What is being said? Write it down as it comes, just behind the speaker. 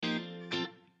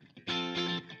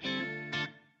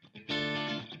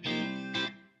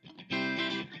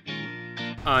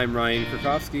I'm Ryan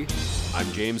Krakowski. I'm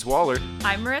James Waller.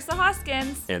 I'm Marissa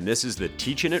Hoskins. And this is the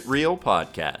Teaching It Real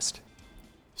podcast.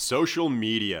 Social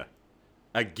media.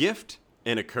 A gift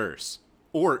and a curse.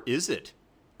 Or is it?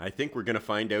 I think we're going to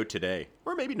find out today.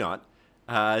 Or maybe not.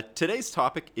 Today's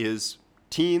topic is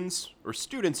teens, or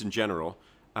students in general,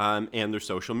 and their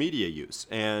social media use.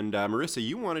 And Marissa,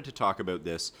 you wanted to talk about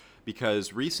this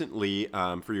because recently,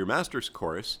 for your master's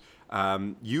course,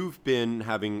 you've been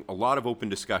having a lot of open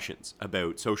discussions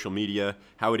about social media,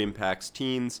 how it impacts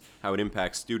teens, how it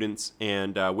impacts students,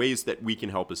 and ways that we can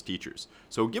help as teachers.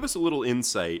 So give us a little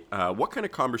insight. What kind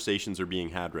of conversations are being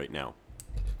had right now?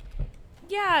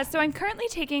 Yeah, so I'm currently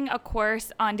taking a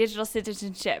course on digital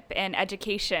citizenship and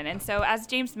education. And so as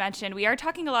James mentioned, we are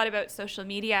talking a lot about social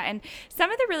media. And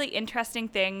some of the really interesting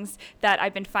things that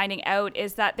I've been finding out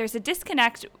is that there's a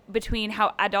disconnect between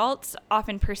how adults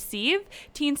often perceive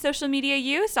teen social media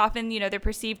use. Often, they're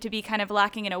perceived to be kind of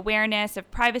lacking in awareness of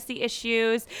privacy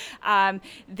issues.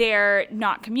 They're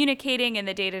not communicating in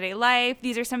the day-to-day life.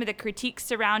 These are some of the critiques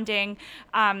surrounding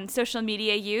social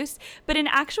media use. But in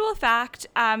actual fact,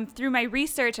 through my research,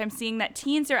 I'm seeing that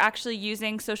teens are actually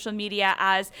using social media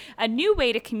as a new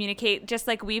way to communicate, just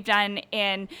like we've done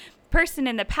in person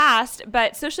in the past,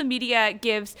 but social media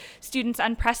gives students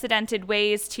unprecedented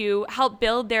ways to help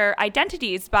build their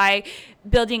identities by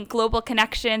building global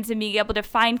connections and being able to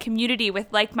find community with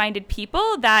like-minded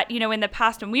people that, in the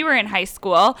past when we were in high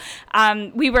school,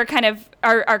 we were kind of,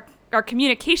 our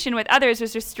communication with others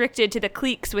was restricted to the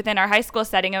cliques within our high school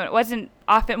setting, and it wasn't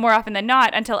more often than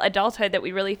not until adulthood that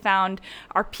we really found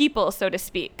our people, so to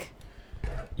speak.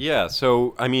 Yeah,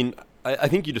 so I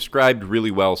think you described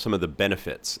really well some of the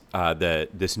benefits that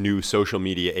this new social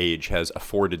media age has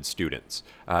afforded students.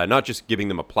 Not just giving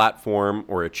them a platform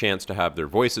or a chance to have their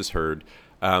voices heard,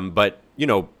 but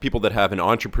people that have an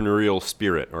entrepreneurial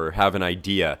spirit or have an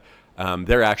idea.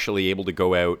 They're actually able to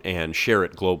go out and share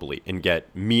it globally and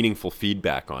get meaningful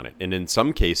feedback on it. And in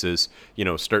some cases,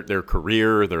 start their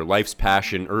career, their life's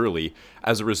passion early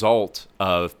as a result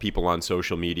of people on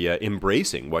social media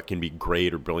embracing what can be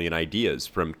great or brilliant ideas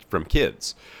from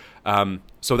kids.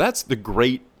 So that's the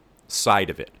great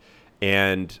side of it.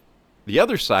 And the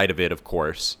other side of it, of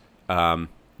course,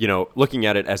 looking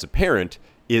at it as a parent,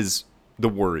 is the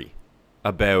worry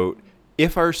about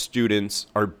if our students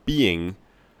are being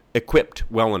equipped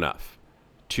well enough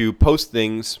to post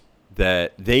things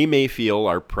that they may feel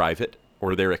are private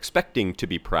or they're expecting to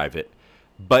be private,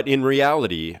 but in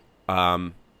reality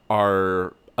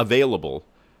are available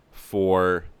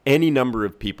for any number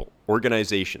of people,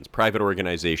 organizations, private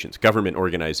organizations, government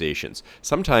organizations,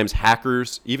 sometimes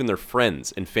hackers, even their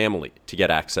friends and family to get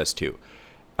access to.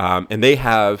 And they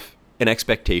have an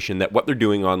expectation that what they're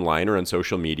doing online or on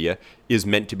social media is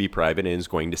meant to be private and is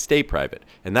going to stay private.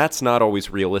 And that's not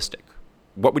always realistic.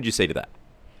 What would you say to that?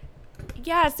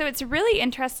 Yeah, so it's really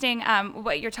interesting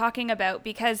what you're talking about,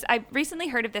 because I recently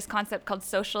heard of this concept called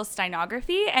social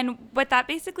stenography. And what that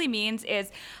basically means is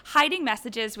hiding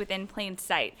messages within plain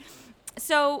sight.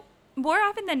 So more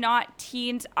often than not,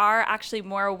 teens are actually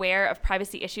more aware of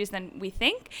privacy issues than we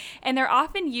think, and they're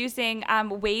often using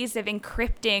ways of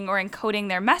encrypting or encoding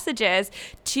their messages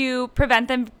to prevent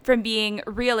them from being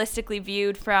realistically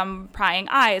viewed from prying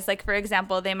eyes. Like, for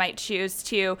example, they might choose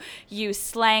to use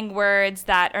slang words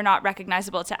that are not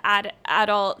recognizable to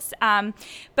adults.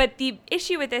 But the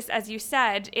issue with this, as you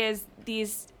said, is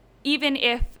even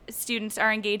if students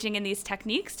are engaging in these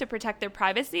techniques to protect their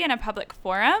privacy in a public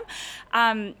forum,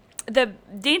 the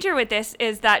danger with this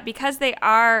is that because they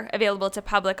are available to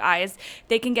public eyes,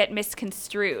 they can get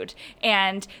misconstrued.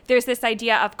 And there's this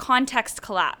idea of context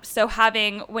collapse. So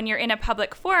when you're in a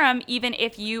public forum, even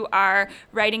if you are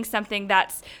writing something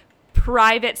that's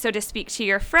private, so to speak, to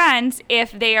your friends,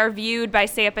 if they are viewed by,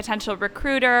 say, a potential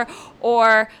recruiter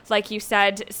or, like you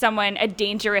said, a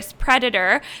dangerous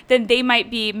predator, then they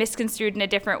might be misconstrued in a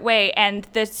different way, and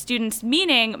the student's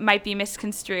meaning might be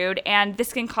misconstrued, and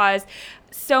this can cause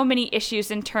so many issues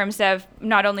in terms of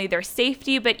not only their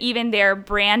safety, but even their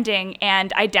branding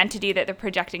and identity that they're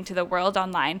projecting to the world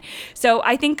online. So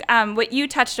I think what you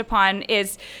touched upon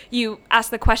is you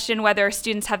asked the question whether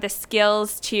students have the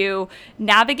skills to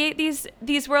navigate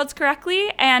these worlds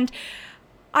correctly. And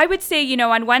I would say,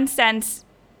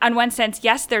 on one sense,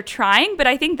 yes, they're trying, but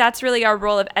I think that's really our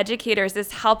role of educators,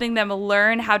 is helping them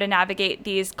learn how to navigate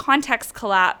these context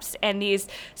collapse and these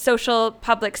social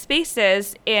public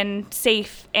spaces in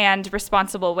safe and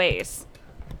responsible ways.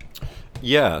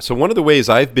 Yeah, so one of the ways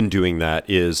I've been doing that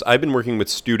is I've been working with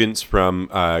students from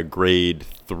grade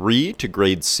 3 to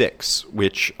grade 6,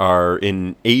 which are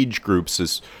in age groups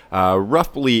as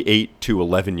roughly 8 to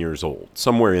 11 years old,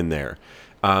 somewhere in there.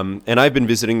 And I've been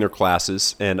visiting their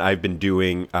classes, and I've been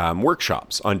doing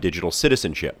workshops on digital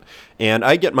citizenship. And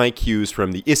I get my cues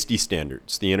from the ISTE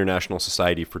standards, the International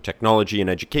Society for Technology and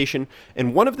Education.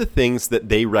 And one of the things that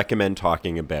they recommend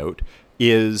talking about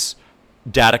is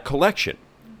data collection.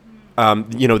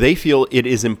 They feel it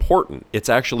is important. It's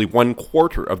actually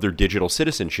 1/4 of their digital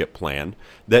citizenship plan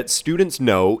that students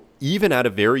know, even at a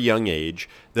very young age,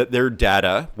 that their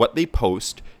data, what they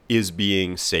post, is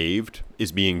being saved,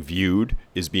 is being viewed,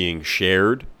 is being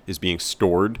shared, is being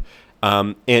stored,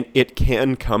 and it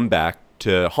can come back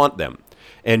to haunt them.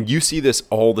 And you see this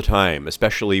all the time,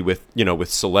 especially with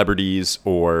celebrities,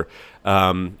 or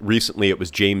recently it was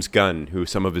James Gunn, who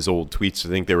some of his old tweets, I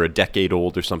think they were a decade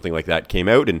old or something like that, came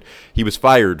out, and he was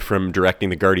fired from directing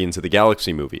the Guardians of the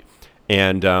Galaxy movie.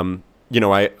 And,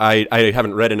 I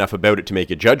haven't read enough about it to make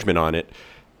a judgment on it.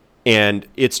 And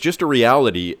it's just a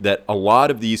reality that a lot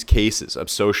of these cases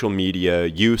of social media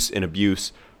use and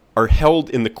abuse are held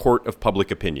in the court of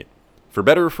public opinion. For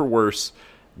better or for worse,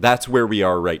 that's where we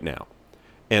are right now.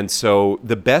 And so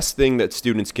the best thing that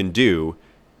students can do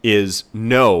is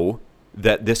know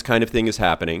that this kind of thing is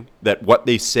happening, that what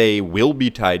they say will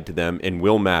be tied to them and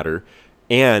will matter,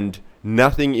 and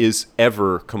nothing is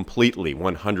ever completely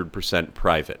 100%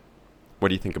 private. What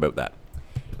do you think about that?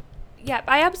 Yeah,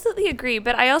 I absolutely agree,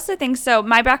 but I also think so.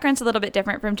 My background's a little bit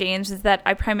different from James, is that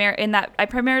I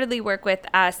primarily work with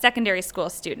secondary school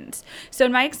students. So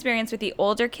in my experience with the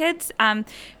older kids,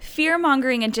 fear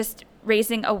mongering and just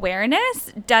raising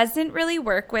awareness doesn't really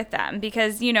work with them,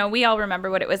 because we all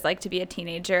remember what it was like to be a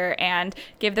teenager and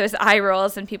give those eye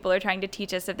rolls, and people are trying to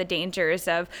teach us of the dangers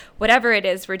of whatever it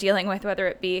is we're dealing with, whether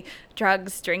it be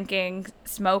drugs, drinking,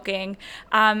 smoking.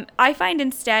 I find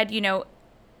instead,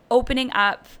 opening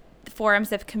up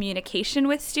forums of communication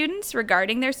with students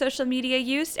regarding their social media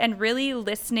use and really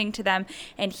listening to them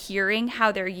and hearing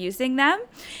how they're using them.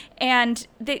 And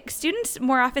the students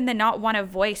more often than not want a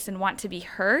voice and want to be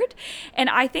heard. And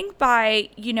I think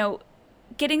by,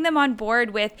 getting them on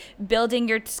board with building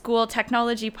your school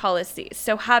technology policies.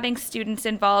 So having students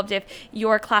involved with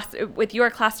your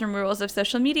classroom rules of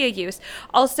social media use.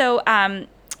 Also,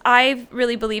 I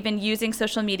really believe in using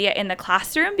social media in the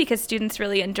classroom because students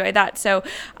really enjoy that. So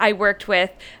I worked with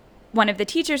one of the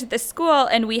teachers at the school,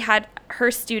 and we had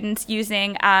her students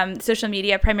using social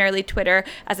media, primarily Twitter,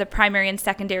 as a primary and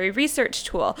secondary research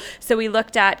tool. So we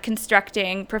looked at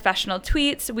constructing professional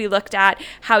tweets. We looked at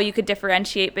how you could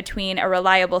differentiate between a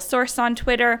reliable source on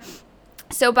Twitter.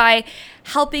 So by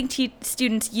helping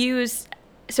students use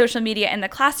social media in the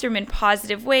classroom in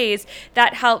positive ways,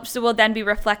 that will then be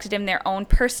reflected in their own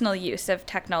personal use of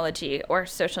technology or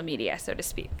social media, so to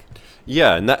speak.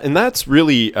 Yeah, and that's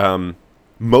really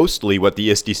mostly what the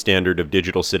ISTE standard of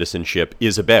digital citizenship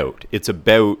is about. It's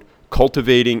about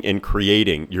cultivating and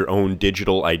creating your own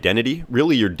digital identity,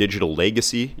 really your digital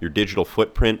legacy, your digital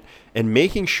footprint, and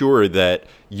making sure that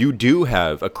you do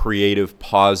have a creative,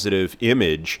 positive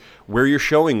image where you're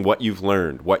showing what you've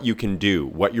learned, what you can do,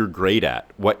 what you're great at,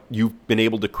 what you've been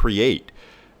able to create.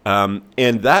 And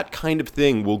that kind of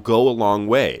thing will go a long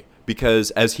way,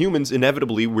 because as humans,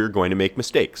 inevitably, we're going to make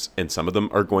mistakes, and some of them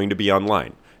are going to be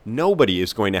online. Nobody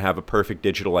is going to have a perfect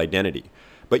digital identity.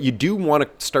 But you do want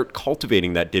to start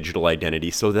cultivating that digital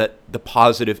identity so that the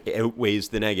positive outweighs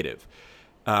the negative.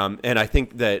 And I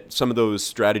think that some of those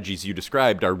strategies you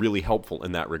described are really helpful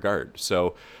in that regard.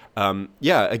 So,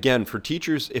 again, for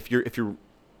teachers, if you're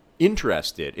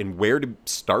interested in where to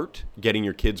start getting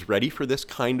your kids ready for this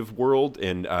kind of world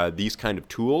and these kind of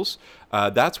tools,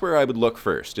 that's where I would look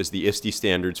first, is the ISTE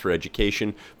standards for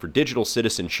education, for digital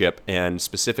citizenship, and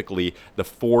specifically the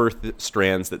 4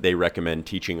 strands that they recommend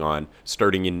teaching on,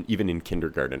 starting even in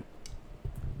kindergarten.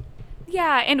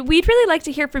 Yeah, and we'd really like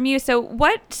to hear from you. So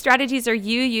what strategies are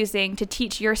you using to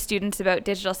teach your students about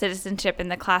digital citizenship in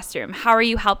the classroom? How are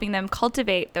you helping them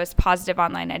cultivate those positive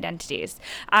online identities?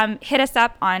 Hit us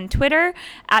up on Twitter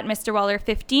at Mr.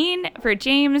 Waller15 for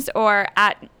James, or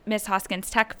at Miss Hoskins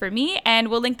Tech for me, and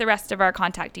we'll link the rest of our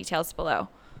contact details below.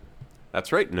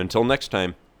 That's right, and until next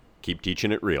time, keep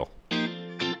teaching it real.